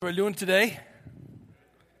What are we doing today?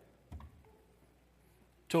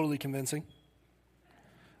 Totally convincing.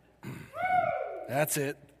 That's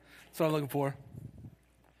it. That's what I'm looking for.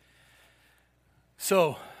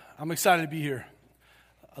 So, I'm excited to be here.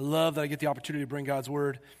 I love that I get the opportunity to bring God's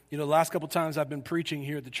word. You know, the last couple times I've been preaching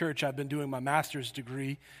here at the church, I've been doing my master's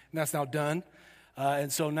degree, and that's now done.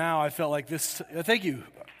 And so now I felt like this. Thank you.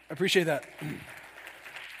 I appreciate that.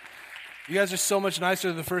 You guys are so much nicer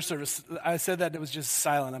than the first service. I said that and it was just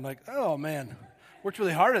silent. I'm like, oh man, worked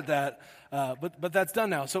really hard at that. But that's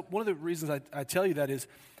done now. So one of the reasons I tell you that is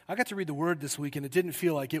I got to read the word this week and it didn't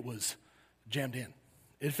feel like it was jammed in.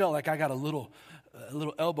 It felt like I got a little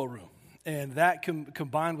elbow room. And that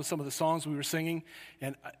combined with some of the songs we were singing.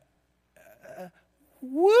 And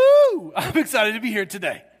woo! I'm excited to be here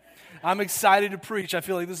today. I'm excited to preach. I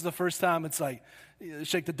feel like this is the first time it's like,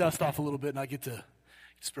 shake the dust off a little bit and I get to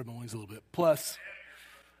spread my wings a little bit. Plus,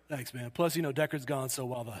 thanks, man. Plus, you know, Decker's gone, so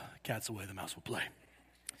while the cat's away, the mouse will play.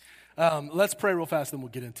 Let's pray real fast, then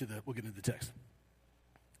we'll get into the text.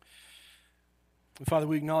 And Father,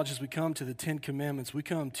 we acknowledge as we come to the Ten Commandments, we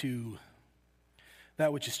come to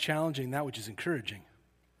that which is challenging, that which is encouraging.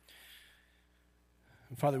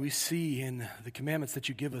 And Father, we see in the commandments that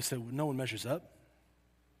you give us that no one measures up.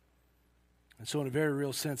 And so in a very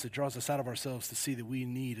real sense, it draws us out of ourselves to see that we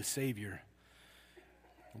need a Savior.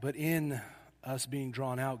 But in us being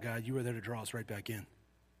drawn out, God, you are there to draw us right back in.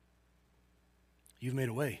 You've made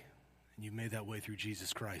a way, and you've made that way through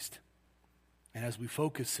Jesus Christ. And as we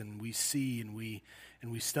focus and we see and we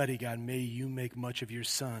study, God, may you make much of your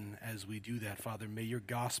Son as we do that, Father. May your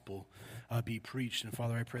gospel be preached. And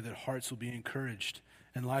Father, I pray that hearts will be encouraged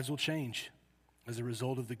and lives will change as a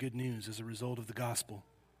result of the good news, as a result of the gospel.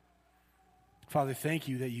 Father, thank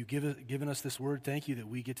you that you've given us this word. Thank you that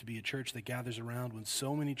we get to be a church that gathers around when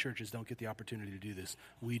so many churches don't get the opportunity to do this.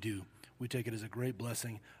 We do. We take it as a great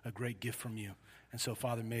blessing, a great gift from you. And so,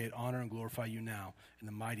 Father, may it honor and glorify you now in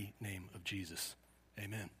the mighty name of Jesus.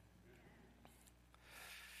 Amen.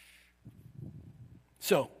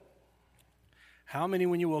 So, how many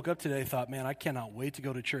when you woke up today thought, man, I cannot wait to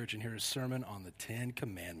go to church and hear a sermon on the Ten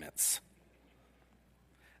Commandments?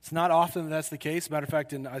 It's not often that's the case. Matter of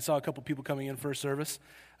fact, I saw a couple people coming in first service,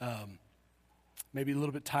 maybe a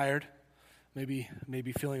little bit tired, maybe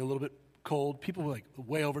feeling a little bit cold. People were like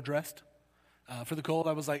way overdressed for the cold.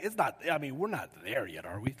 I was like, we're not there yet,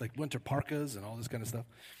 are we? Like winter parkas and all this kind of stuff.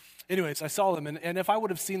 Anyways, I saw them, and if I would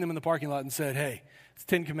have seen them in the parking lot and said, hey, it's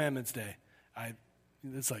Ten Commandments Day,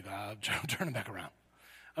 it's like, I'm turning back around.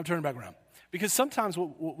 I'm turning back around. Because sometimes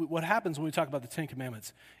what happens when we talk about the Ten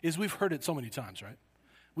Commandments is we've heard it so many times, right?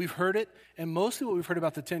 We've heard it, and mostly what we've heard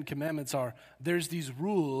about the Ten Commandments are there's these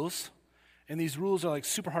rules, and these rules are like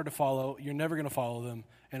super hard to follow. You're never going to follow them,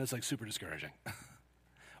 and it's like super discouraging.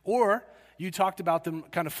 Or you talked about them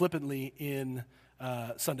kind of flippantly in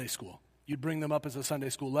Sunday school. You'd bring them up as a Sunday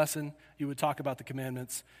school lesson. You would talk about the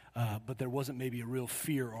commandments, but there wasn't maybe a real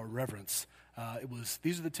fear or reverence. It was,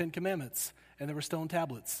 these are the Ten Commandments, and there were stone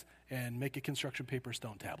tablets, and make a construction paper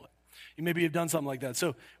stone tablet. You maybe have done something like that.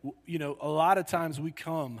 So, you know, a lot of times we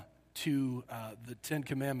come to the Ten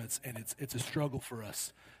Commandments, and it's a struggle for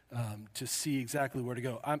us to see exactly where to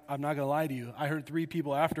go. I'm not going to lie to you. I heard 3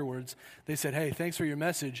 people afterwards. They said, hey, thanks for your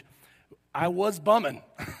message. I was bumming.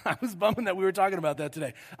 I was bumming that we were talking about that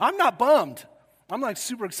today. I'm not bummed. I'm like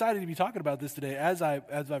super excited to be talking about this today as I'm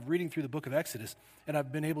reading through the book of Exodus, and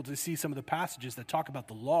I've been able to see some of the passages that talk about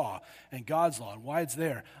the law and God's law and why it's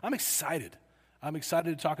there. I'm excited. I'm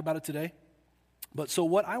excited to talk about it today. But so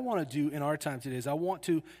what I want to do in our time today is I want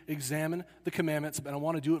to examine the commandments, but I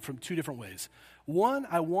want to do it from 2 different ways. One,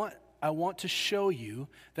 I want to show you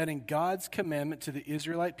that in God's commandment to the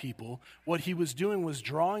Israelite people, what he was doing was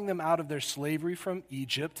drawing them out of their slavery from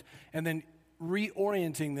Egypt and then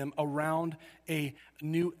reorienting them around a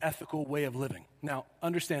new ethical way of living. Now,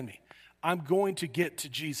 understand me. I'm going to get to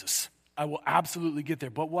Jesus. I will absolutely get there.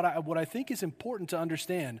 But what I think is important to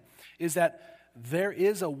understand is that there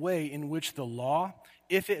is a way in which the law,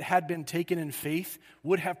 if it had been taken in faith,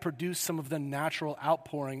 would have produced some of the natural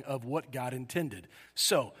outpouring of what God intended.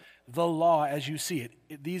 So, the law, as you see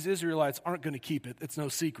it, these Israelites aren't going to keep it. It's no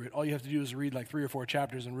secret. All you have to do is read like 3 or 4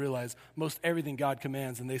 chapters and realize most everything God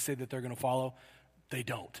commands and they say that they're going to follow, they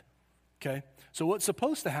don't. Okay? So what's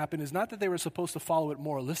supposed to happen is not that they were supposed to follow it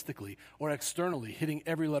moralistically or externally, hitting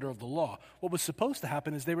every letter of the law. What was supposed to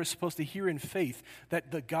happen is they were supposed to hear in faith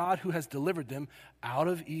that the God who has delivered them out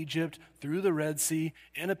of Egypt, through the Red Sea,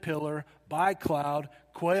 in a pillar, by cloud,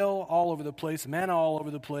 quail all over the place, manna all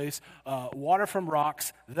over the place, water from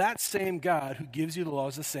rocks, that same God who gives you the law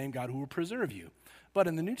is the same God who will preserve you. But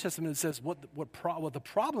in the New Testament, it says what the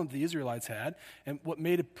problem the Israelites had and what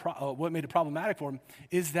made it problematic for them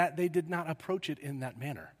is that they did not approach it in that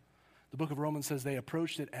manner. The book of Romans says they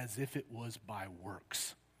approached it as if it was by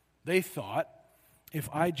works. They thought, if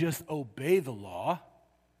I just obey the law,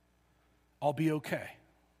 I'll be okay,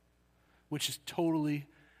 which is totally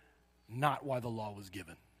not why the law was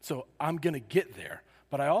given. So I'm going to get there.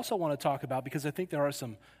 But I also want to talk about, because I think there are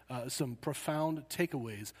some profound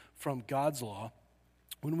takeaways from God's law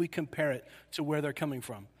when we compare it to where they're coming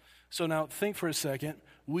from. So now think for a second.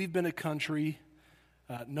 We've been a country,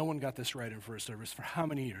 no one got this right in first service, for how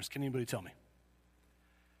many years? Can anybody tell me?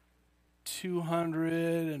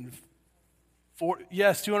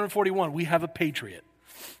 241. We have a patriot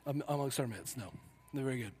amongst our midst. No, they're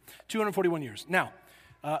very good. 241 years. Now,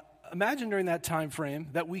 imagine during that time frame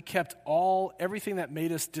that we kept everything that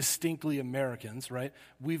made us distinctly Americans, right?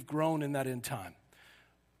 We've grown in that in time.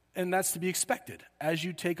 And that's to be expected. As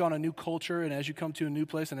you take on a new culture and as you come to a new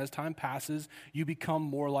place and as time passes, you become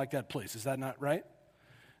more like that place. Is that not right?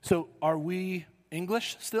 So are we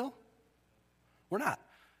English still? We're not.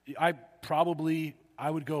 I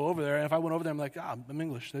would go over there, and if I went over there, I'm like, I'm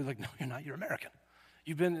English. They're like, no, you're not. You're American.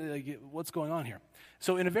 You've been, what's going on here?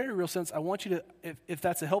 So in a very real sense, I want you to, if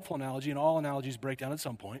that's a helpful analogy, and all analogies break down at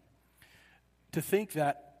some point, to think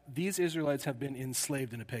that these Israelites have been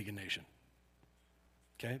enslaved in a pagan nation.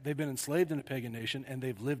 Okay? They've been enslaved in a pagan nation, and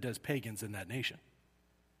they've lived as pagans in that nation.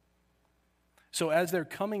 So as they're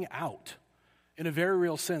coming out, in a very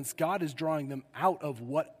real sense, God is drawing them out of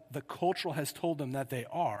what the cultural has told them that they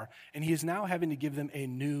are, and he is now having to give them a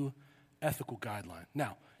new ethical guideline.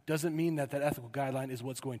 Now, doesn't mean that ethical guideline is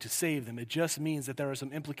what's going to save them. It just means that there are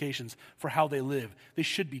some implications for how they live. They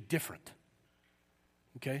should be different.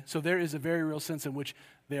 Okay? So there is a very real sense in which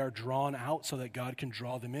they are drawn out so that God can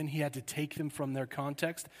draw them in. He had to take them from their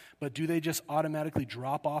context, but do they just automatically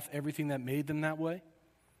drop off everything that made them that way?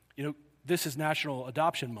 You know, this is National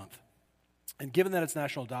Adoption Month. And given that it's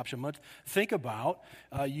National Adoption Month, think about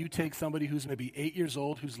you take somebody who's maybe 8 years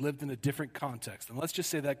old who's lived in a different context. And let's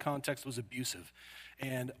just say that context was abusive.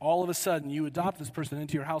 And all of a sudden, you adopt this person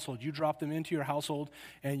into your household. You drop them into your household,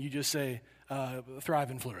 and you just say,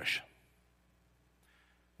 thrive and flourish.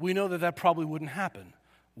 We know that probably wouldn't happen.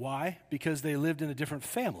 Why? Because they lived in a different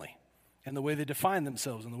family. And the way they defined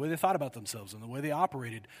themselves and the way they thought about themselves and the way they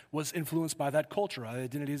operated was influenced by that culture, that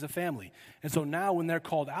identity as a family. And so now when they're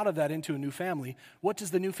called out of that into a new family, what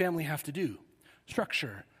does the new family have to do?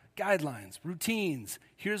 Structure, guidelines, routines.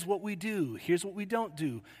 Here's what we do. Here's what we don't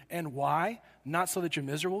do. And why? Not so that you're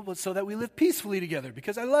miserable, but so that we live peacefully together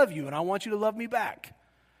because I love you and I want you to love me back.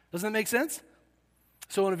 Doesn't that make sense?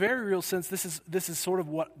 So in a very real sense, this is sort of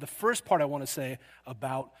what the first part I want to say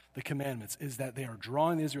about the commandments is that they are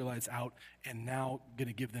drawing the Israelites out and now going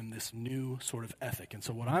to give them this new sort of ethic. And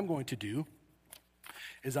so what I'm going to do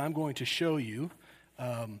is I'm going to show you,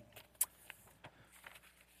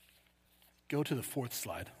 go to the fourth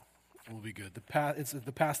slide. It will be good. It's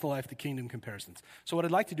the past, the life, the kingdom comparisons. So what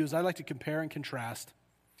I'd like to do is I'd like to compare and contrast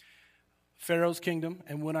Pharaoh's kingdom.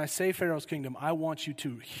 And when I say Pharaoh's kingdom, I want you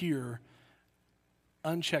to hear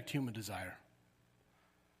unchecked human desire.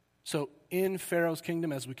 So in Pharaoh's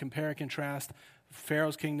kingdom, as we compare and contrast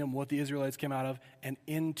Pharaoh's kingdom, what the Israelites came out of, and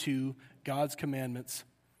into God's commandments,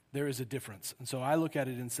 there is a difference. And so I look at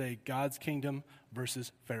it and say God's kingdom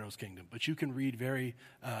versus Pharaoh's kingdom. But you can read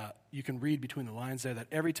between the lines there that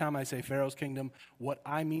every time I say Pharaoh's kingdom, what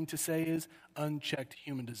I mean to say is unchecked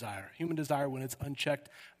human desire. Human desire, when it's unchecked,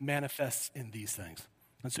 manifests in these things.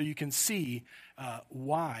 And so you can see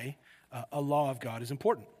why a law of God is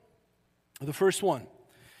important. The first one,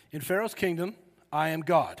 in Pharaoh's kingdom, I am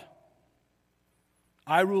God.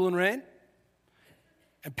 I rule and reign,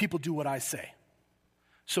 and people do what I say.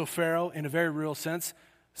 So Pharaoh, in a very real sense,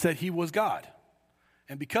 said he was God.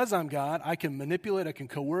 And because I'm God, I can manipulate, I can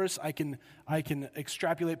coerce, I can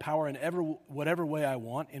extrapolate power in whatever way I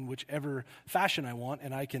want, in whichever fashion I want,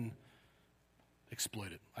 and I can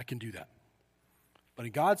exploit it. I can do that. But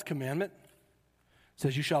in God's commandment, it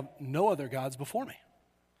says, you shall have no other gods before me.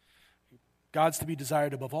 God's to be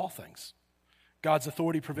desired above all things. God's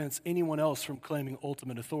authority prevents anyone else from claiming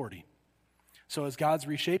ultimate authority. So as God's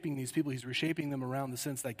reshaping these people, he's reshaping them around the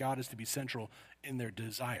sense that God is to be central in their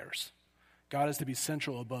desires. God is to be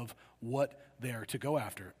central above what they are to go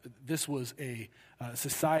after. This was a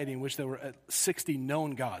society in which there were 60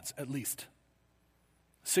 known gods, at least.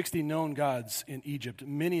 60 known gods in Egypt,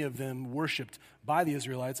 many of them worshipped by the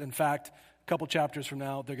Israelites. In fact, a couple chapters from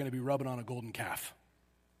now, they're going to be rubbing on a golden calf.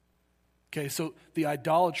 Okay, so the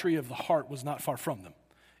idolatry of the heart was not far from them.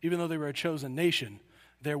 Even though they were a chosen nation,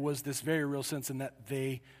 there was this very real sense in that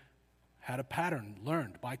they had a pattern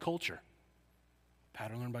learned by culture.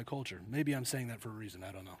 Pattern learned by culture. Maybe I'm saying that for a reason.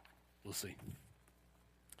 I don't know. We'll see.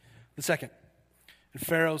 The second, in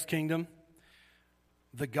Pharaoh's kingdom,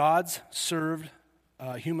 the gods served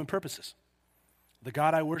human purposes. The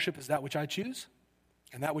God I worship is that which I choose,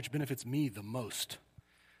 and that which benefits me the most.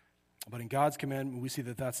 But in God's commandment, we see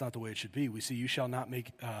that that's not the way it should be. We see you shall not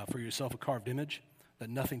make for yourself a carved image, that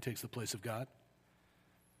nothing takes the place of God.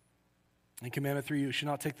 In Commandment 3, you shall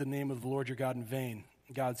not take the name of the Lord your God in vain.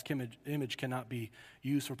 God's image cannot be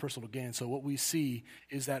used for personal gain. So what we see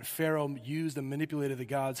is that Pharaoh used and manipulated the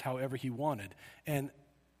gods however he wanted. And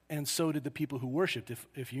so did the people who worshipped.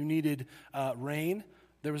 If you needed rain,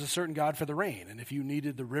 there was a certain God for the rain. And if you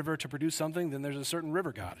needed the river to produce something, then there's a certain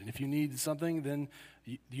river God. And if you needed something, then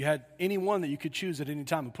you had any one that you could choose at any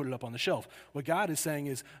time and put it up on the shelf. What God is saying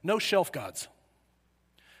is, no shelf gods.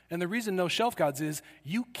 And the reason no shelf gods is,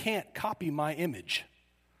 you can't copy my image.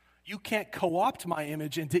 You can't co-opt my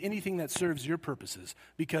image into anything that serves your purposes,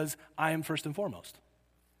 because I am first and foremost.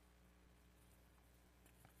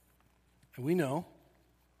 And we know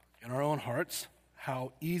in our own hearts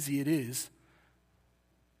how easy it is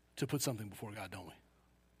to put something before God, don't we?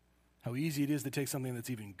 How easy it is to take something that's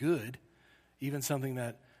even good, even something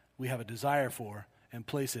that we have a desire for, and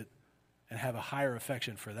place it and have a higher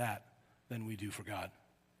affection for that than we do for God.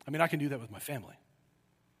 I mean, I can do that with my family.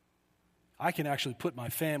 I can actually put my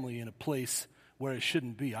family in a place where it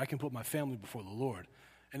shouldn't be. I can put my family before the Lord.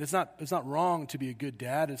 And it's not wrong to be a good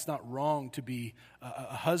dad. It's not wrong to be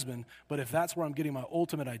a husband. But if that's where I'm getting my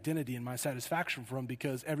ultimate identity and my satisfaction from,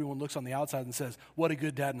 because everyone looks on the outside and says, what a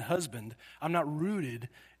good dad and husband, I'm not rooted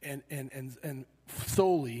and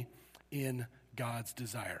solely in God's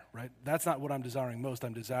desire, right? That's not what I'm desiring most.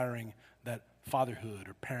 I'm desiring that fatherhood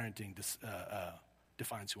or parenting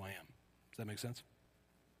defines who I am. Does that make sense?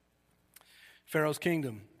 Pharaoh's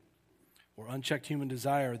kingdom, or unchecked human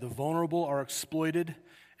desire, the vulnerable are exploited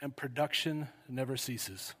and production never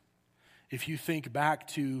ceases. If you think back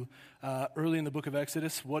to early in the book of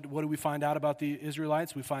Exodus, what do we find out about the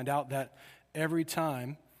Israelites? We find out that every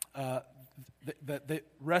time the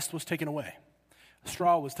rest was taken away.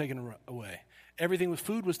 Straw was taken away. Everything with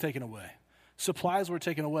food was taken away. Supplies were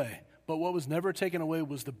taken away. But what was never taken away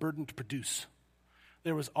was the burden to produce.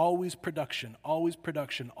 There was always production, always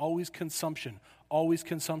consumption, always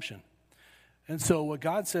consumption. And so what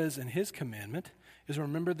God says in his commandment is,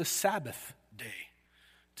 remember the Sabbath day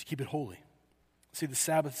to keep it holy. See, the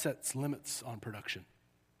Sabbath sets limits on production.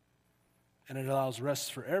 And it allows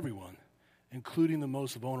rest for everyone, including the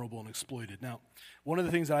most vulnerable and exploited. Now, one of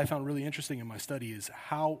the things that I found really interesting in my study is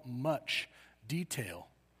how much detail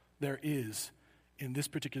there is in this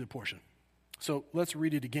particular portion. So let's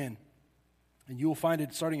read it again. And you will find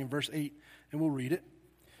it starting in verse 8, and we'll read it.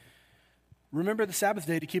 Remember the Sabbath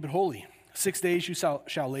day to keep it holy. 6 days you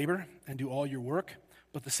shall labor and do all your work,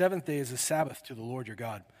 but the seventh day is a Sabbath to the Lord your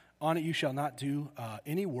God. On it you shall not do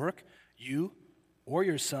any work, you or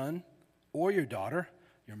your son or your daughter,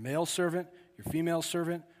 your male servant, your female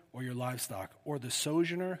servant, or your livestock, or the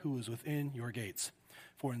sojourner who is within your gates.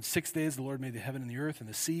 For in 6 days the Lord made the heaven and the earth and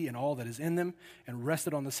the sea and all that is in them, and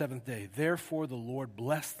rested on the seventh day. Therefore the Lord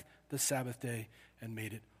blessed the Sabbath day and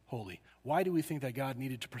made it holy. Why do we think that God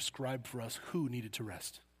needed to prescribe for us who needed to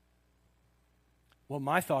rest? Well,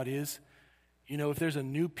 my thought is, if there's a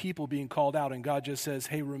new people being called out and God just says,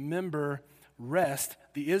 hey, remember rest,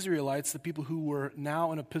 the Israelites, the people who were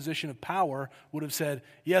now in a position of power, would have said,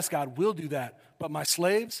 yes, God, we'll do that. But my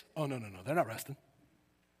slaves, oh, no, they're not resting.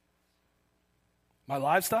 My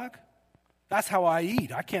livestock, that's how I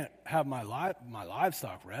eat. I can't have my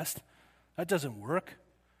livestock rest. That doesn't work.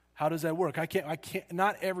 How does that work? I can't,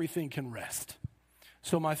 not everything can rest.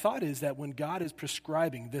 So my thought is that when God is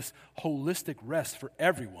prescribing this holistic rest for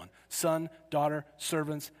everyone, son, daughter,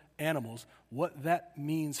 servants, animals, what that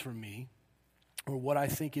means for me, or what I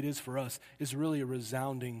think it is for us, is really a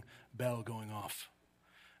resounding bell going off.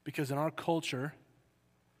 Because in our culture,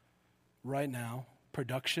 right now,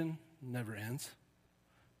 production never ends.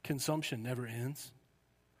 Consumption never ends.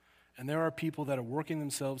 And there are people that are working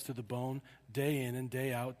themselves to the bone day in and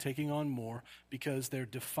day out, taking on more because they're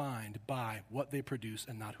defined by what they produce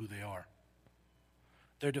and not who they are.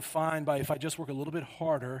 They're defined by, if I just work a little bit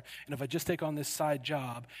harder, and if I just take on this side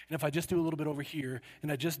job, and if I just do a little bit over here,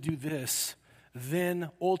 and I just do this, then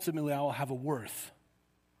ultimately I will have a worth.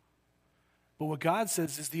 But what God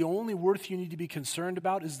says is the only worth you need to be concerned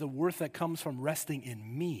about is the worth that comes from resting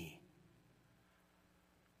in me.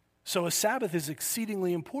 So a Sabbath is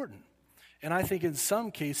exceedingly important. And I think in some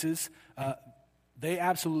cases, They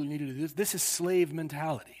absolutely needed to do this. This is slave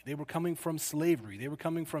mentality. They were coming from slavery. They were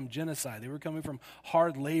coming from genocide. They were coming from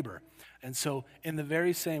hard labor. And so in the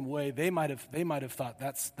very same way, they might have thought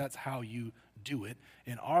that's how you do it.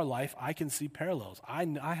 In our life, I can see parallels. I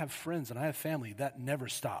have friends and I have family that never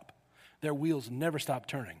stop. Their wheels never stop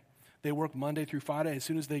turning. They work Monday through Friday. As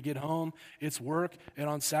soon as they get home, it's work. And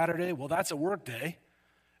on Saturday, well, that's a work day.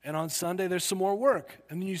 And on Sunday, there's some more work.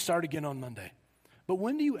 And then you start again on Monday. But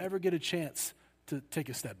when do you ever get a chance to take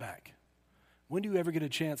a step back? When do you ever get a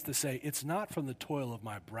chance to say, it's not from the toil of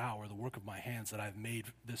my brow or the work of my hands that I've made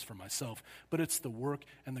this for myself, but it's the work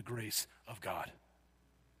and the grace of God?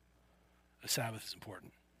 The Sabbath is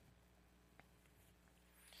important.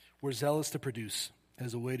 We're zealous to produce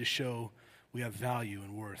as a way to show we have value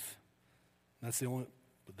and worth.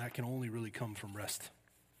 But that can only really come from rest.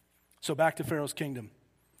 So back to Pharaoh's kingdom.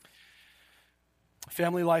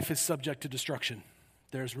 Family life is subject to destruction.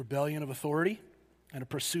 There's rebellion of authority and a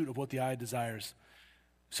pursuit of what the eye desires.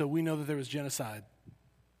 So we know that there was genocide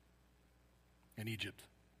in Egypt.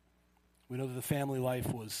 We know that the family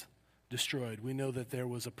life was destroyed. We know that there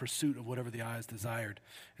was a pursuit of whatever the eyes desired.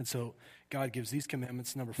 And so God gives these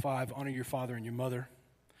commandments. Number 5, honor your father and your mother.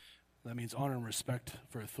 That means honor and respect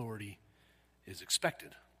for authority is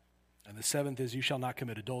expected. And the 7th is you shall not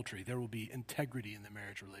commit adultery. There will be integrity in the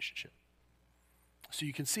marriage relationship. So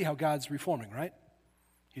you can see how God's reforming, right?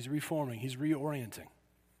 He's reforming. He's reorienting.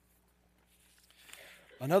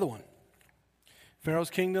 Another one. Pharaoh's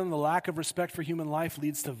kingdom, the lack of respect for human life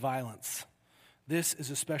leads to violence. This is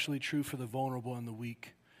especially true for the vulnerable and the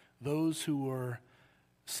weak. Those who were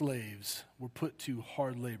slaves were put to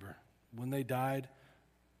hard labor. When they died,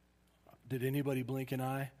 did anybody blink an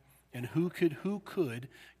eye? And who could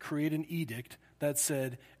create an edict that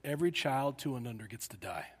said every child 2 and under gets to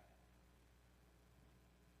die?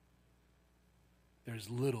 There's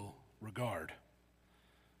little regard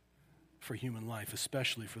for human life,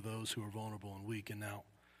 especially for those who are vulnerable and weak. And now,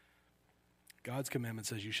 God's commandment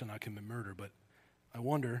says you shall not commit murder, but I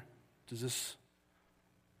wonder, does this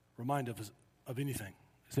remind us of anything?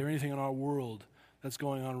 Is there anything in our world that's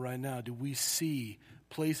going on right now? Do we see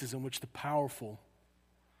places in which the powerful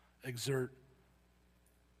exert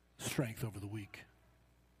strength over the weak?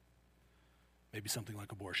 Maybe something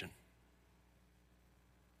like abortion.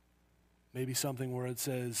 Maybe something where it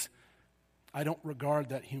says, I don't regard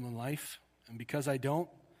that human life, and because I don't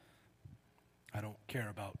care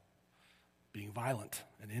about being violent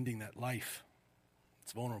and ending that life.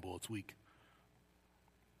 It's vulnerable, it's weak.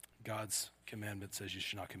 God's commandment says you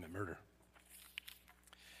should not commit murder.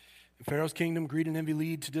 In Pharaoh's kingdom, greed and envy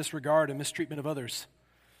lead to disregard and mistreatment of others.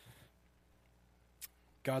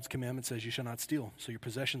 God's commandment says you shall not steal, so your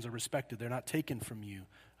possessions are respected. They're not taken from you,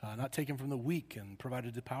 not taken from the weak and provided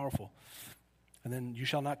to the powerful. And then you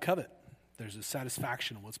shall not covet. There's a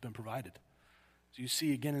satisfaction of what's been provided. So you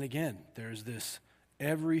see again and again, there's this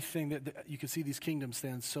everything that you can see these kingdoms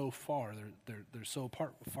stand so far. They're so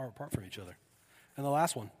far apart from each other. And the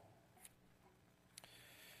last one.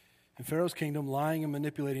 In Pharaoh's kingdom, lying and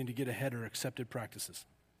manipulating to get ahead are accepted practices.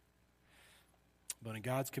 But in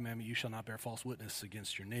God's commandment, you shall not bear false witness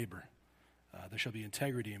against your neighbor. There shall be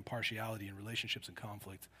integrity and partiality in relationships and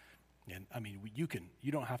conflict. And I mean, you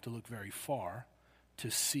don't have to look very far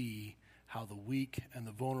to see how the weak and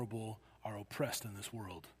the vulnerable are oppressed in this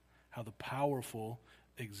world. How the powerful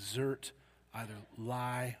exert, either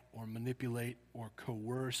lie or manipulate or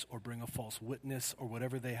coerce or bring a false witness or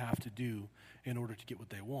whatever they have to do in order to get what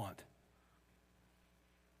they want.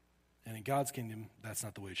 And in God's kingdom, that's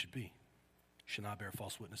not the way it should be. You should not bear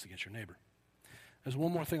false witness against your neighbor. There's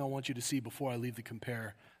one more thing I want you to see before I leave the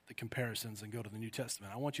comparisons and go to the New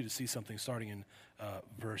Testament. I want you to see something starting in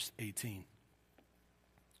verse 18.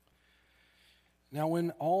 Now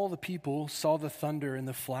when all the people saw the thunder and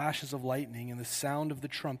the flashes of lightning and the sound of the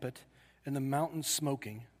trumpet and the mountain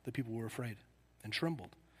smoking, the people were afraid and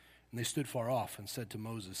trembled. And they stood far off and said to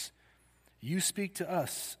Moses, "You speak to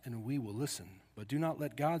us and we will listen, but do not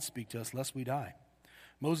let God speak to us lest we die."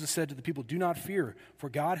 Moses said to the people, "Do not fear, for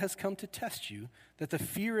God has come to test you, that the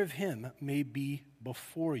fear of him may be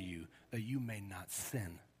before you, that you may not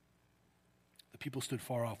sin." The people stood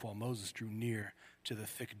far off while Moses drew near to the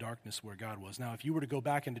thick darkness where God was. Now, if you were to go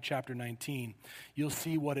back into chapter 19, you'll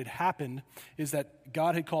see what had happened is that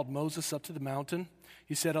God had called Moses up to the mountain.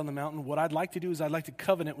 He said on the mountain, what I'd like to do is I'd like to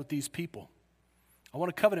covenant with these people. I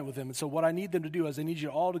want to covenant with them. And so what I need them to do is I need you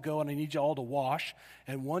all to go and I need you all to wash.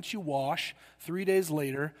 And once you wash, 3 days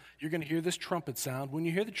later, you're going to hear this trumpet sound. When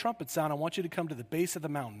you hear the trumpet sound, I want you to come to the base of the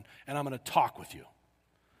mountain and I'm going to talk with you.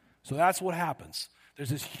 So that's what happens.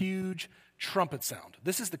 There's this huge trumpet sound.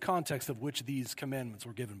 This is the context of which these commandments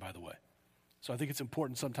were given, by the way. So I think it's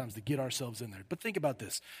important sometimes to get ourselves in there. But think about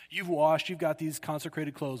this. You've washed, you've got these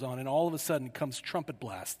consecrated clothes on, and all of a sudden comes trumpet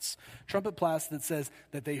blasts. Trumpet blasts that says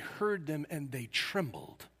that they heard them and they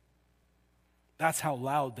trembled. That's how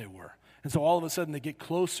loud they were. And so all of a sudden they get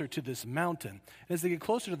closer to this mountain. And as they get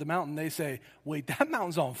closer to the mountain, they say, wait, that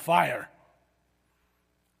mountain's on fire.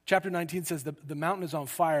 Chapter 19 says the mountain is on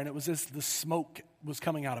fire, and it was as the smoke was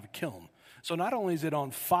coming out of a kiln. So not only is it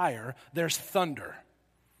on fire, there's thunder.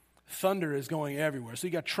 Thunder is going everywhere. So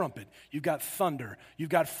you got trumpet, you've got thunder, you've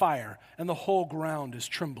got fire, and the whole ground is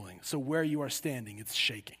trembling. So where you are standing, it's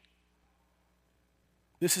shaking.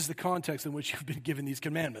 This is the context in which you've been given these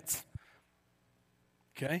commandments.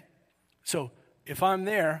 Okay? So if I'm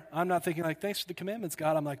there, I'm not thinking like, thanks for the commandments,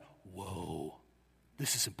 God. I'm like, whoa,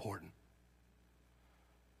 this is important.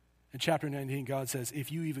 In chapter 19, God says, if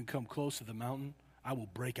you even come close to the mountain, I will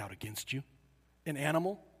break out against you. An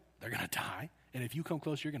animal, they're going to die. And if you come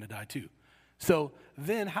close, you're going to die too. So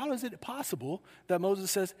then how is it possible that Moses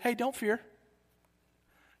says, hey, don't fear.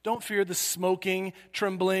 Don't fear the smoking,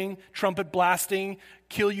 trembling, trumpet blasting,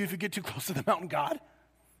 kill you if you get too close to the mountain, God?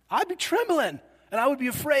 I'd be trembling and I would be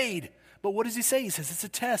afraid. But what does he say? He says it's a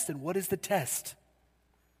test. And what is the test?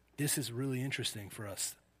 This is really interesting for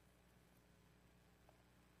us.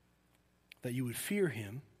 That you would fear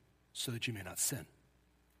him so that you may not sin.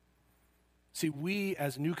 See, we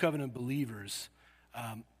as New Covenant believers,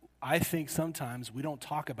 I think sometimes we don't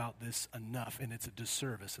talk about this enough, and it's a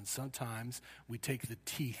disservice. And sometimes we take the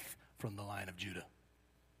teeth from the Lion of Judah.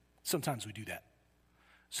 Sometimes we do that.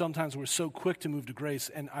 Sometimes we're so quick to move to grace,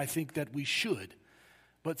 and I think that we should.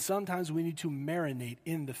 But sometimes we need to marinate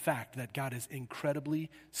in the fact that God is incredibly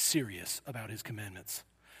serious about his commandments.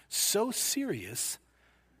 So serious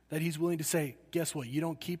that he's willing to say, guess what? You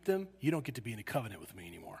don't keep them, you don't get to be in a covenant with me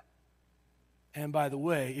anymore. And by the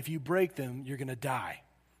way, if you break them, you're going to die.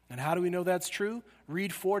 And how do we know that's true?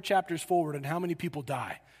 Read 4 chapters forward and how many people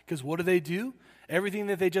die. Because what do? Everything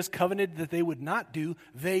that they just covenanted that they would not do,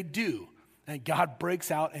 they do. And God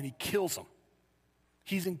breaks out and he kills them.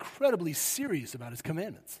 He's incredibly serious about his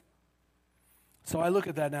commandments. So I look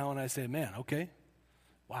at that now and I say, man, okay,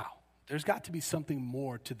 wow. There's got to be something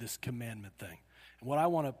more to this commandment thing. And what I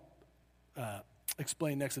want to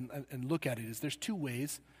explain next and look at it is there's 2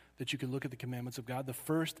 ways that you can look at the commandments of God. The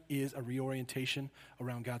first is a reorientation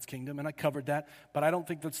around God's kingdom, and I covered that, but I don't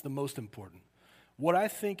think that's the most important. What I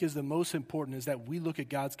think is the most important is that we look at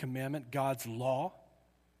God's commandment, God's law,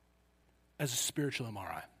 as a spiritual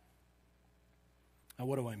MRI. Now,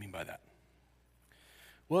 what do I mean by that?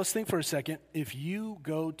 Well, let's think for a second. If you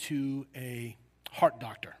go to a heart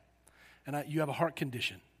doctor, and you have a heart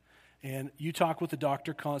condition, and you talk with the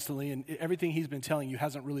doctor constantly, and everything he's been telling you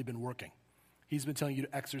hasn't really been working. He's been telling you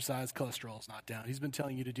to exercise, cholesterol's not down. He's been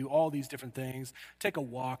telling you to do all these different things. Take a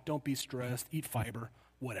walk, don't be stressed, eat fiber,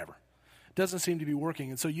 whatever. Doesn't seem to be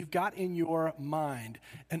working. And so you've got in your mind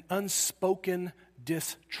an unspoken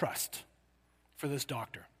distrust for this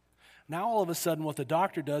doctor. Now all of a sudden what the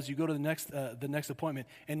doctor does, you go to the next appointment,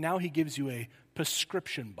 and now he gives you a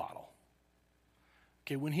prescription bottle.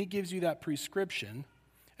 Okay, when he gives you that prescription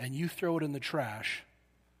and you throw it in the trash,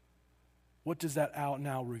 what does that out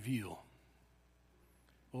now reveal?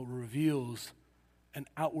 Well, it reveals an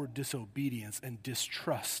outward disobedience and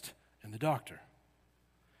distrust in the doctor.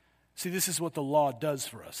 See, this is what the law does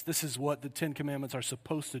for us. This is what the 10 Commandments are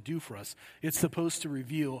supposed to do for us. It's supposed to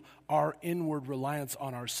reveal our inward reliance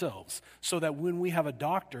on ourselves so that when we have a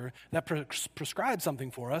doctor that prescribes something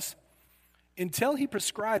for us, until he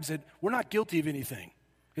prescribes it, we're not guilty of anything.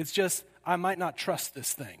 It's just, I might not trust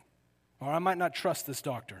this thing, or I might not trust this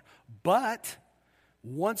doctor. But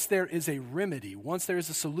once there is a remedy, once there is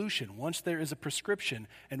a solution, once there is a prescription,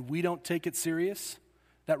 and we don't take it serious,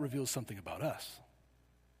 that reveals something about us.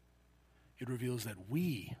 It reveals that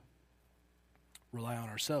we rely on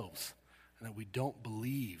ourselves and that we don't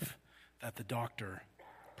believe that the doctor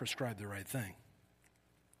prescribed the right thing.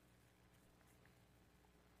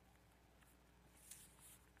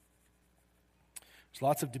 There's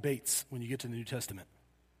lots of debates when you get to the New Testament.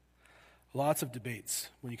 Lots of debates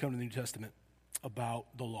when you come to the New Testament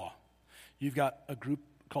about the law. You've got a group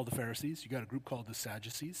called the Pharisees. You've got a group called the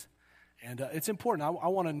Sadducees. And it's important. I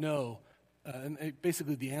want to know, and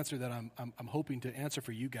basically the answer that I'm hoping to answer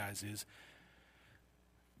for you guys is,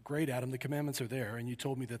 great, Adam, the commandments are there, and you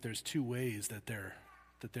told me that there's 2 ways that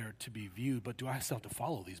they're to be viewed, but do I still have to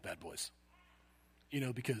follow these bad boys?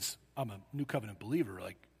 Because I'm a New Covenant believer,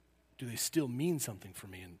 like, do they still mean something for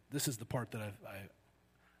me? And this is the part that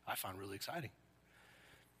I find really exciting.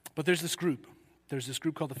 But there's this group. There's this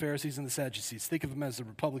group called the Pharisees and the Sadducees. Think of them as the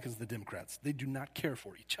Republicans and the Democrats. They do not care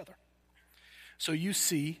for each other. So you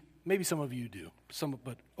see Maybe some of you do,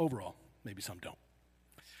 but overall, maybe some don't.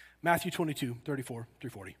 Matthew 22, 34 through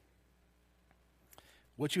 40.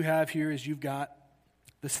 What you have here is you've got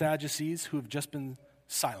the Sadducees who have just been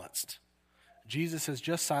silenced. Jesus has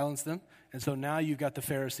just silenced them, and so now you've got the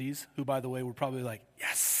Pharisees, who, by the way, were probably like,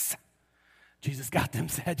 yes, Jesus got them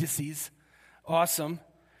Sadducees. Awesome.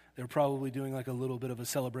 They're probably doing like a little bit of a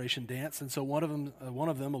celebration dance. And so one of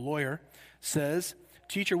them, a lawyer, says,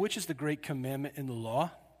 "Teacher, which is the great commandment in the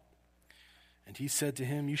law?" And he said to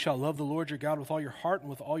him, "You shall love the Lord your God with all your heart and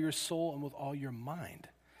with all your soul and with all your mind.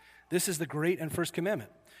 This is the great and first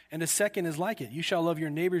commandment. And the second is like it. You shall love your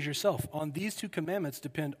neighbors yourself. On these two commandments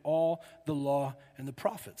depend all the law and the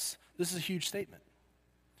prophets." This is a huge statement.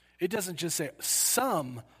 It doesn't just say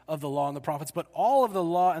some of the law and the prophets, but all of the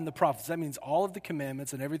law and the prophets. That means all of the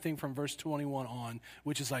commandments and everything from verse 21 on,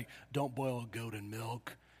 which is like, don't boil a goat in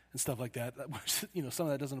milk and stuff like that. Some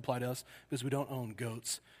of that doesn't apply to us because we don't own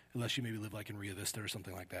goats, unless you maybe live like in Rio Vista or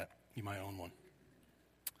something like that. You might own one.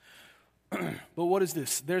 But what is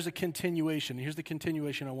this? There's a continuation. Here's the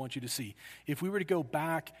continuation I want you to see. If we were to go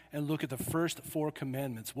back and look at the first 4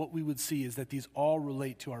 commandments, what we would see is that these all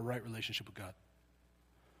relate to our right relationship with God.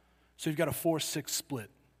 So you've got a 4-6 split.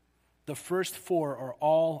 The first 4 are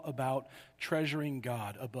all about treasuring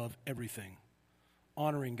God above everything,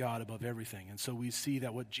 honoring God above everything. And so we see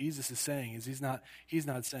that what Jesus is saying is he's not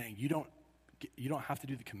saying you don't have to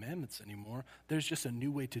do the commandments anymore. There's just a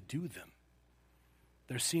new way to do them.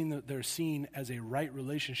 They're seen as a right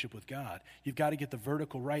relationship with God. You've got to get the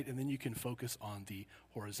vertical right, and then you can focus on the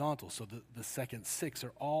horizontal. So the second 6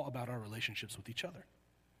 are all about our relationships with each other.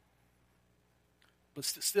 But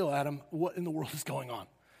still, Adam, what in the world is going on?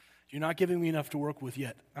 You're not giving me enough to work with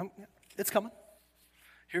yet. It's coming.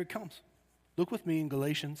 Here it comes. Look with me in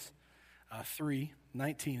Galatians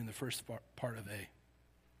 3:19 in the first part of A.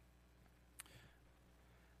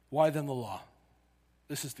 Why then the law?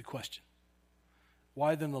 This is the question.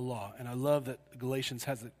 Why then the law? And I love that Galatians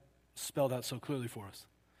has it spelled out so clearly for us.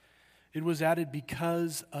 It was added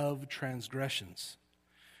because of transgressions,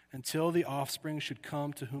 until the offspring should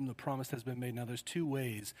come to whom the promise has been made. Now, there's 2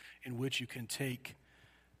 ways in which you can take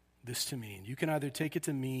this to mean. You can either take it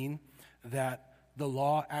to mean that the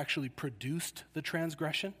law actually produced the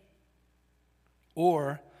transgression,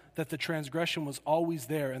 or that the transgression was always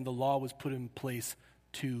there and the law was put in place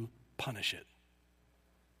to punish it.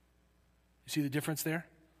 You see the difference there?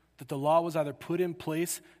 That the law was either put in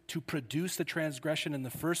place to produce the transgression in the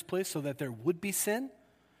first place so that there would be sin,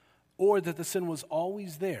 or that the sin was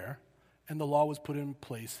always there and the law was put in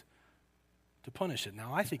place to punish it.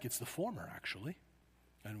 Now, I think it's the former, actually.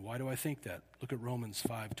 And why do I think that? Look at Romans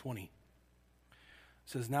 5:20. It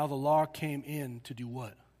says, now the law came in to do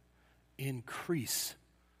what? Increase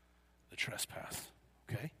the trespass.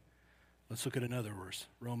 Okay? Let's look at another verse.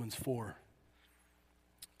 Romans 4,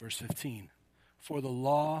 verse 15. For the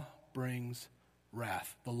law brings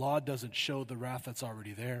wrath. The law doesn't show the wrath that's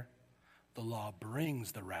already there. The law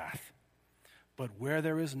brings the wrath. But where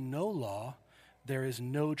there is no law, there is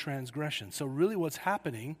no transgression. So really what's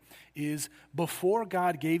happening is before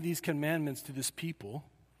God gave these commandments to this people,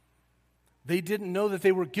 they didn't know that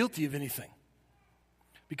they were guilty of anything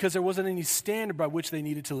because there wasn't any standard by which they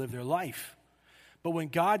needed to live their life. But when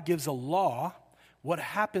God gives a law, what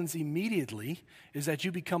happens immediately is that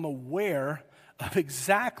you become aware of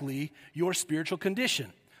exactly your spiritual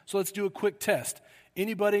condition. So let's do a quick test.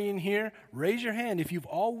 Anybody in here, raise your hand if you've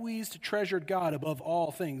always treasured God above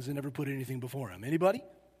all things and never put anything before him. Anybody?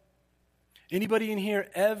 Anybody in here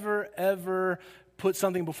ever put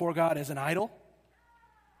something before God as an idol?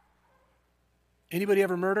 Anybody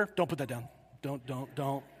ever murder? Don't put that down. Don't.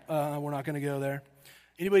 We're not going to go there.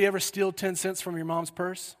 Anybody ever steal 10 cents from your mom's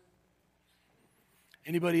purse?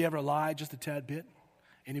 Anybody ever lie just a tad bit?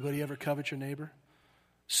 Anybody ever covet your neighbor?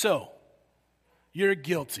 So, you're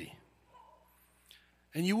guilty.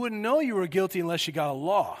 And you wouldn't know you were guilty unless you got a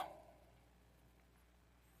law.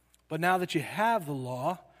 But now that you have the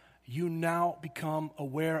law, you now become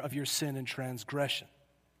aware of your sin and transgression.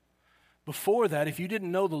 Before that, if you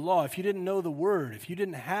didn't know the law, if you didn't know the word, if you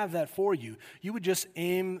didn't have that for you, you would just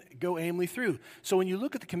go aimlessly through. So when you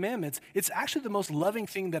look at the commandments, it's actually the most loving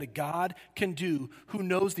thing that a God can do who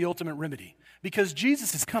knows the ultimate remedy. Because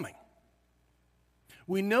Jesus is coming.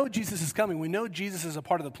 We know Jesus is coming. We know Jesus is a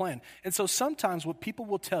part of the plan. And so sometimes what people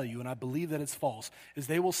will tell you, and I believe that it's false, is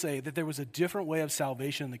they will say that there was a different way of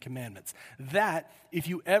salvation in the commandments. That if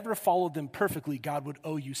you ever followed them perfectly, God would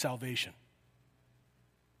owe you salvation.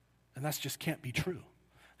 And that just can't be true.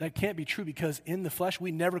 That can't be true because in the flesh,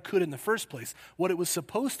 we never could in the first place. What it was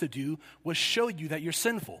supposed to do was show you that you're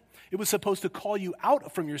sinful. It was supposed to call you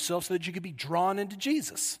out from yourself so that you could be drawn into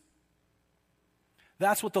Jesus.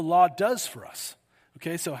 That's what the law does for us.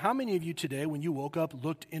 Okay, so how many of you today, when you woke up,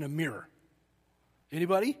 looked in a mirror?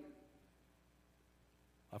 Anybody?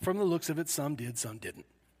 From the looks of it, some did, some didn't.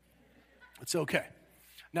 It's okay.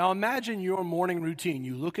 Now imagine your morning routine.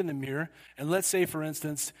 You look in the mirror, and let's say, for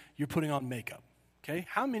instance, you're putting on makeup. Okay?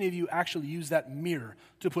 How many of you actually use that mirror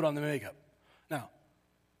to put on the makeup? Now,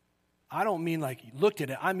 I don't mean like you looked at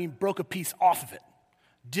it. I mean broke a piece off of it,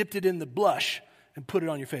 dipped it in the blush, and put it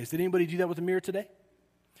on your face. Did anybody do that with a mirror today?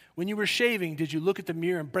 When you were shaving, did you look at the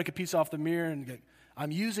mirror and break a piece off the mirror and go,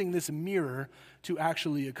 I'm using this mirror to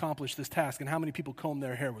actually accomplish this task? And how many people comb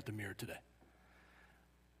their hair with the mirror today?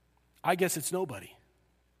 I guess it's nobody.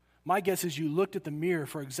 My guess is you looked at the mirror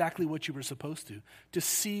for exactly what you were supposed to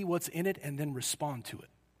see what's in it and then respond to it.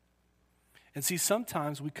 And see,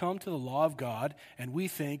 sometimes we come to the law of God and we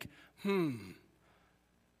think, the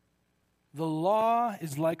law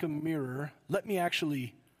is like a mirror.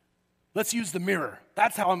 Let's use the mirror.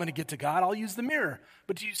 That's how I'm going to get to God. I'll use the mirror.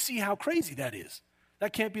 But do you see how crazy that is?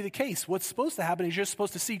 That can't be the case. What's supposed to happen is you're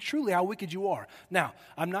supposed to see truly how wicked you are. Now,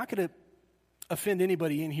 I'm not going to offend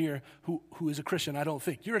anybody in here who is a Christian, I don't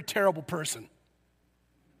think. You're a terrible person.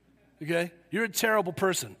 Okay? You're a terrible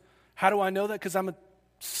person. How do I know that? Because I'm a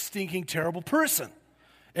stinking terrible person.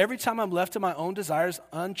 Every time I'm left to my own desires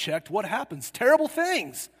unchecked, what happens? Terrible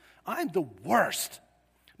things. I'm the worst.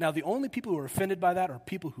 Now, the only people who are offended by that are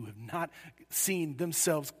people who have not seen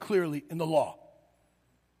themselves clearly in the law.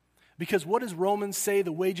 Because what does Romans say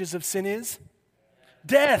the wages of sin is?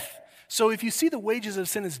 Death. So if you see the wages of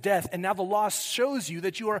sin is death, and now the law shows you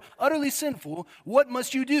that you are utterly sinful, what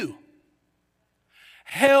must you do?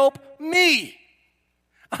 Help me.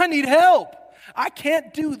 I need help. I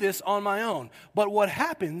can't do this on my own. But what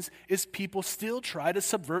happens is people still try to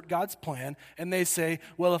subvert God's plan, and they say,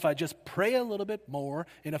 well, if I just pray a little bit more,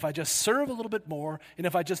 and if I just serve a little bit more, and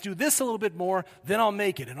if I just do this a little bit more, then I'll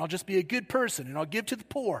make it, and I'll just be a good person, and I'll give to the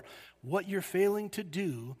poor. What you're failing to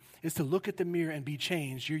do is to look at the mirror and be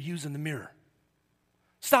changed. You're using the mirror.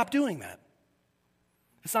 Stop doing that.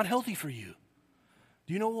 It's not healthy for you.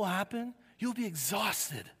 Do you know what will happen? You'll be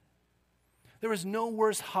exhausted. There is no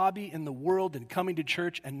worse hobby in the world than coming to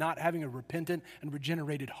church and not having a repentant and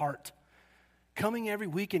regenerated heart. Coming every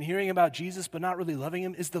week and hearing about Jesus but not really loving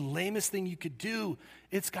him is the lamest thing you could do.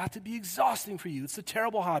 It's got to be exhausting for you. It's a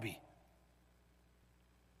terrible hobby.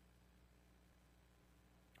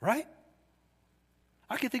 Right?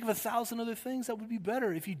 I could think of 1,000 other things that would be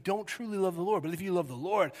better if you don't truly love the Lord. But if you love the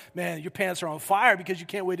Lord, man, your pants are on fire because you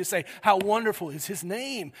can't wait to say how wonderful is his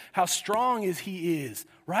name, how strong is he is.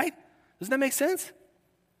 Right? Doesn't that make sense?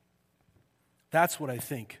 That's what I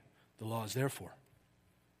think the law is there for.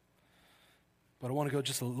 But I want to go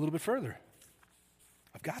just a little bit further.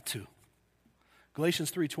 I've got to.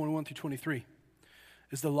 Galatians 3:21-23.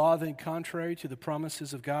 Is the law then contrary to the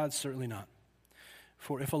promises of God? Certainly not.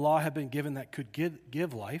 For if a law had been given that could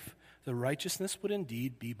give life, the righteousness would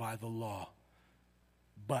indeed be by the law.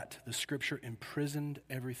 But the Scripture imprisoned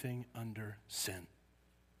everything under sin,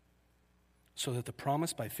 so that the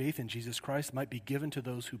promise by faith in Jesus Christ might be given to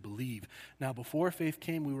those who believe. Now, before faith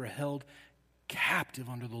came, we were held captive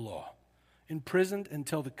under the law, imprisoned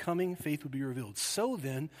until the coming faith would be revealed. So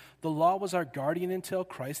then, the law was our guardian until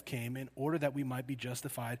Christ came in order that we might be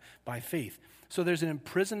justified by faith. So there's an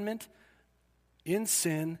imprisonment in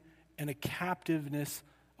sin and a captiveness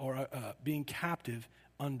or being captive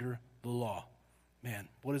under the law. Man,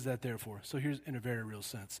 what is that there for? So here's in a very real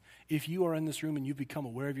sense. If you are in this room and you've become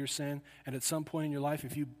aware of your sin, and at some point in your life,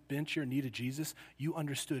 if you bent your knee to Jesus, you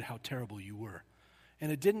understood how terrible you were.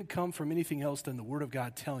 And it didn't come from anything else than the Word of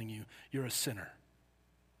God telling you you're a sinner.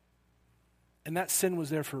 And that sin was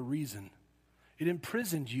there for a reason. It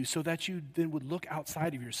imprisoned you so that you then would look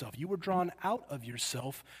outside of yourself. You were drawn out of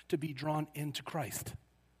yourself to be drawn into Christ.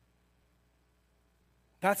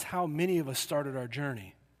 That's how many of us started our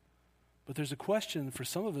journey. But there's a question for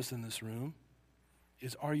some of us in this room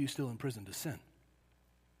is, are you still imprisoned to sin?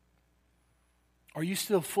 Are you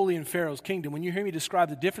still fully in Pharaoh's kingdom? When you hear me describe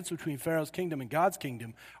the difference between Pharaoh's kingdom and God's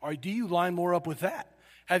kingdom, do you line more up with that?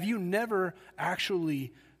 Have you never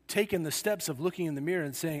actually taken the steps of looking in the mirror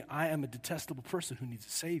and saying, I am a detestable person who needs a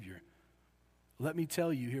Savior? Let me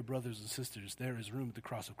tell you here, brothers and sisters, there is room at the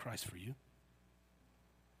cross of Christ for you.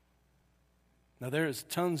 Now, there is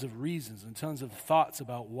tons of reasons and tons of thoughts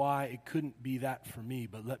about why it couldn't be that for me,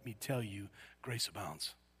 but let me tell you, grace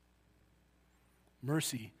abounds.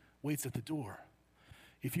 Mercy waits at the door.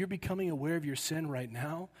 If you're becoming aware of your sin right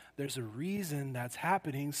now, there's a reason that's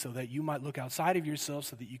happening so that you might look outside of yourself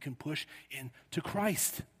so that you can push into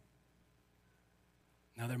Christ.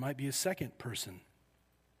 Now, there might be a second person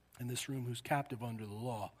in this room who's captive under the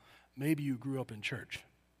law. Maybe you grew up in church.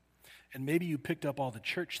 And maybe you picked up all the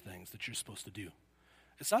church things that you're supposed to do.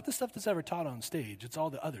 It's not the stuff that's ever taught on stage. It's all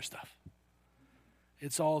the other stuff.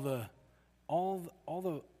 It's all the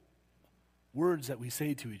words that we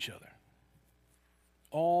say to each other.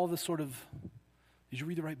 All the sort of, did you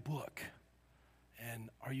read the right book? And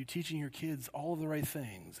are you teaching your kids all of the right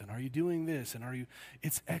things? And are you doing this? And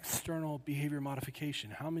it's external behavior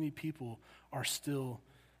modification. How many people are still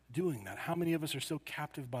doing that? How many of us are still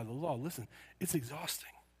captive by the law? Listen, it's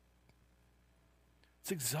exhausting.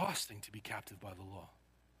 It's exhausting to be captive by the law.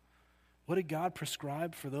 What did God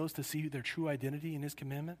prescribe for those to see their true identity in his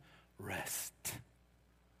commandment? Rest.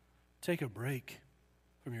 Take a break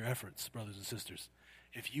from your efforts, brothers and sisters.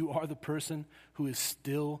 If you are the person who is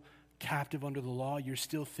still captive under the law, you're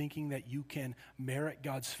still thinking that you can merit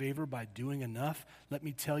God's favor by doing enough, let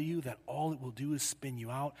me tell you that all it will do is spin you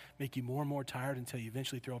out, make you more and more tired until you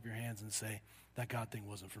eventually throw up your hands and say, that God thing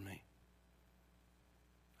wasn't for me.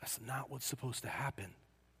 That's not what's supposed to happen.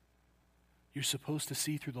 You're supposed to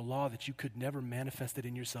see through the law that you could never manifest it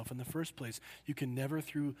in yourself in the first place. You can never,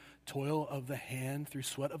 through toil of the hand, through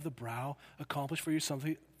sweat of the brow, accomplish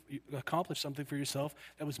something for yourself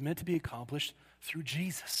that was meant to be accomplished through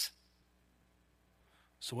Jesus.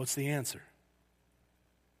 So what's the answer?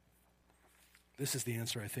 This is the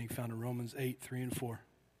answer, I think, found in Romans 8, 3 and 4.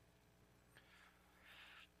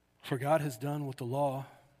 For God has done what the law,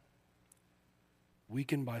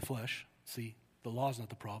 weakened by flesh, see, the law is not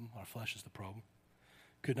the problem, our flesh is the problem,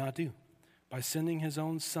 could not do. By sending his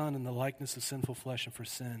own Son in the likeness of sinful flesh, and for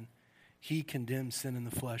sin, he condemned sin in the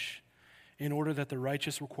flesh, in order that the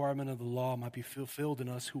righteous requirement of the law might be fulfilled in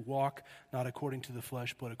us who walk not according to the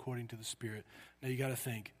flesh, but according to the Spirit. Now you got to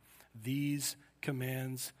think, these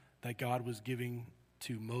commands that God was giving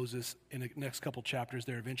to Moses in the next couple chapters,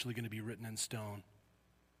 they're eventually going to be written in stone.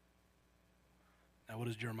 Now what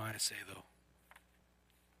does Jeremiah say, though?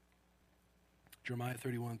 Jeremiah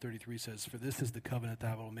 31:33 says, for this is the covenant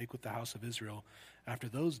that I will make with the house of Israel after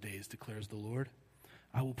those days, declares the Lord.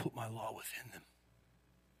 I will put my law within them,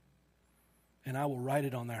 and I will write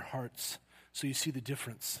it on their hearts. So you see the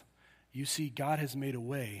difference. You see, God has made a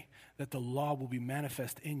way that the law will be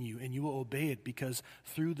manifest in you, and you will obey it because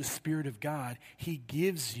through the Spirit of God, he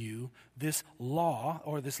gives you this law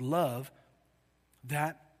or this love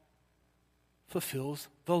that fulfills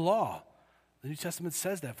the law. The New Testament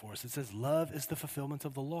says that for us. It says love is the fulfillment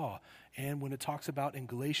of the law. And when it talks about in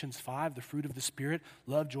Galatians 5, the fruit of the Spirit,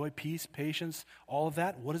 love, joy, peace, patience, all of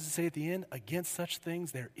that, what does it say at the end? Against such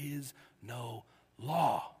things there is no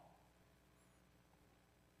law.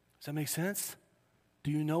 Does that make sense?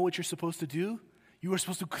 Do you know what you're supposed to do? You are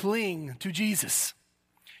supposed to cling to Jesus.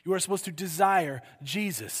 You are supposed to desire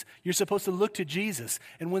Jesus. You're supposed to look to Jesus.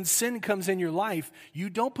 And when sin comes in your life, you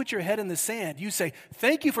don't put your head in the sand. You say,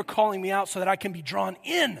 thank you for calling me out so that I can be drawn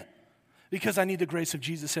in, because I need the grace of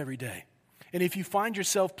Jesus every day. And if you find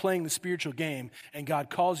yourself playing the spiritual game and God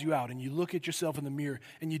calls you out and you look at yourself in the mirror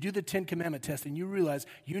and you do the 10 Commandment test and you realize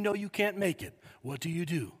you know you can't make it, what do?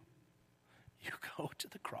 You go to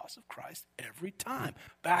the cross of Christ every time.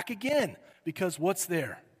 Back again. Because what's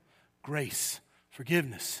there? Grace.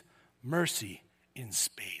 Forgiveness, mercy in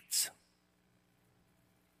spades.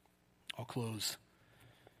 I'll close.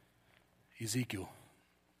 Ezekiel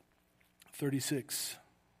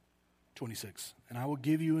 36:26. And I will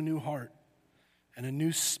give you a new heart, and a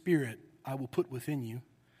new spirit I will put within you,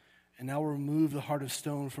 and I will remove the heart of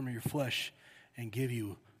stone from your flesh and give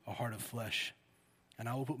you a heart of flesh. And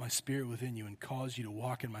I will put my spirit within you and cause you to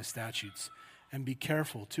walk in my statutes and be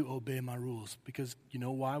careful to obey my rules. Because you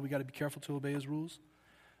know why we got to be careful to obey his rules?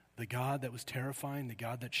 The God that was terrifying, the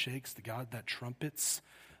God that shakes, the God that trumpets,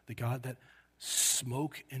 the God that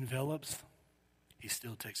smoke envelops, he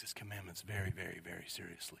still takes his commandments very, very, very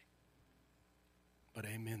seriously. But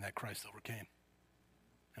amen, that Christ overcame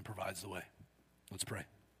and provides the way. Let's pray.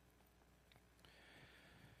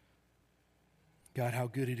 God, how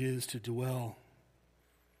good it is to dwell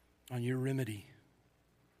on your remedy.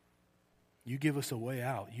 You give us a way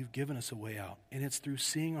out. You've given us a way out. And it's through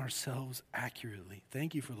seeing ourselves accurately.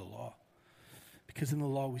 Thank you for the law. Because in the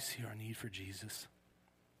law we see our need for Jesus.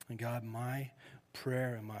 And God, my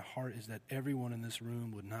prayer and my heart is that everyone in this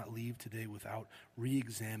room would not leave today without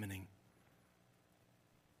re-examining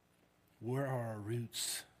where are our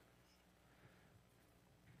roots?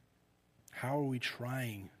 How are we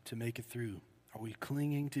trying to make it through? Are we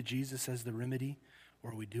clinging to Jesus as the remedy, or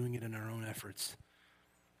are we doing it in our own efforts?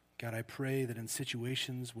 God, I pray that in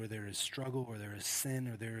situations where there is struggle or there is sin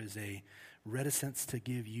or there is a reticence to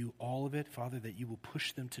give you all of it, Father, that you will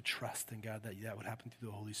push them to trust, and God, that would happen through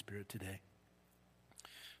the Holy Spirit today.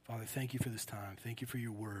 Father, thank you for this time. Thank you for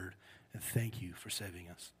your word. And thank you for saving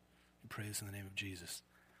us. We pray this in the name of Jesus.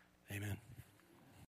 Amen.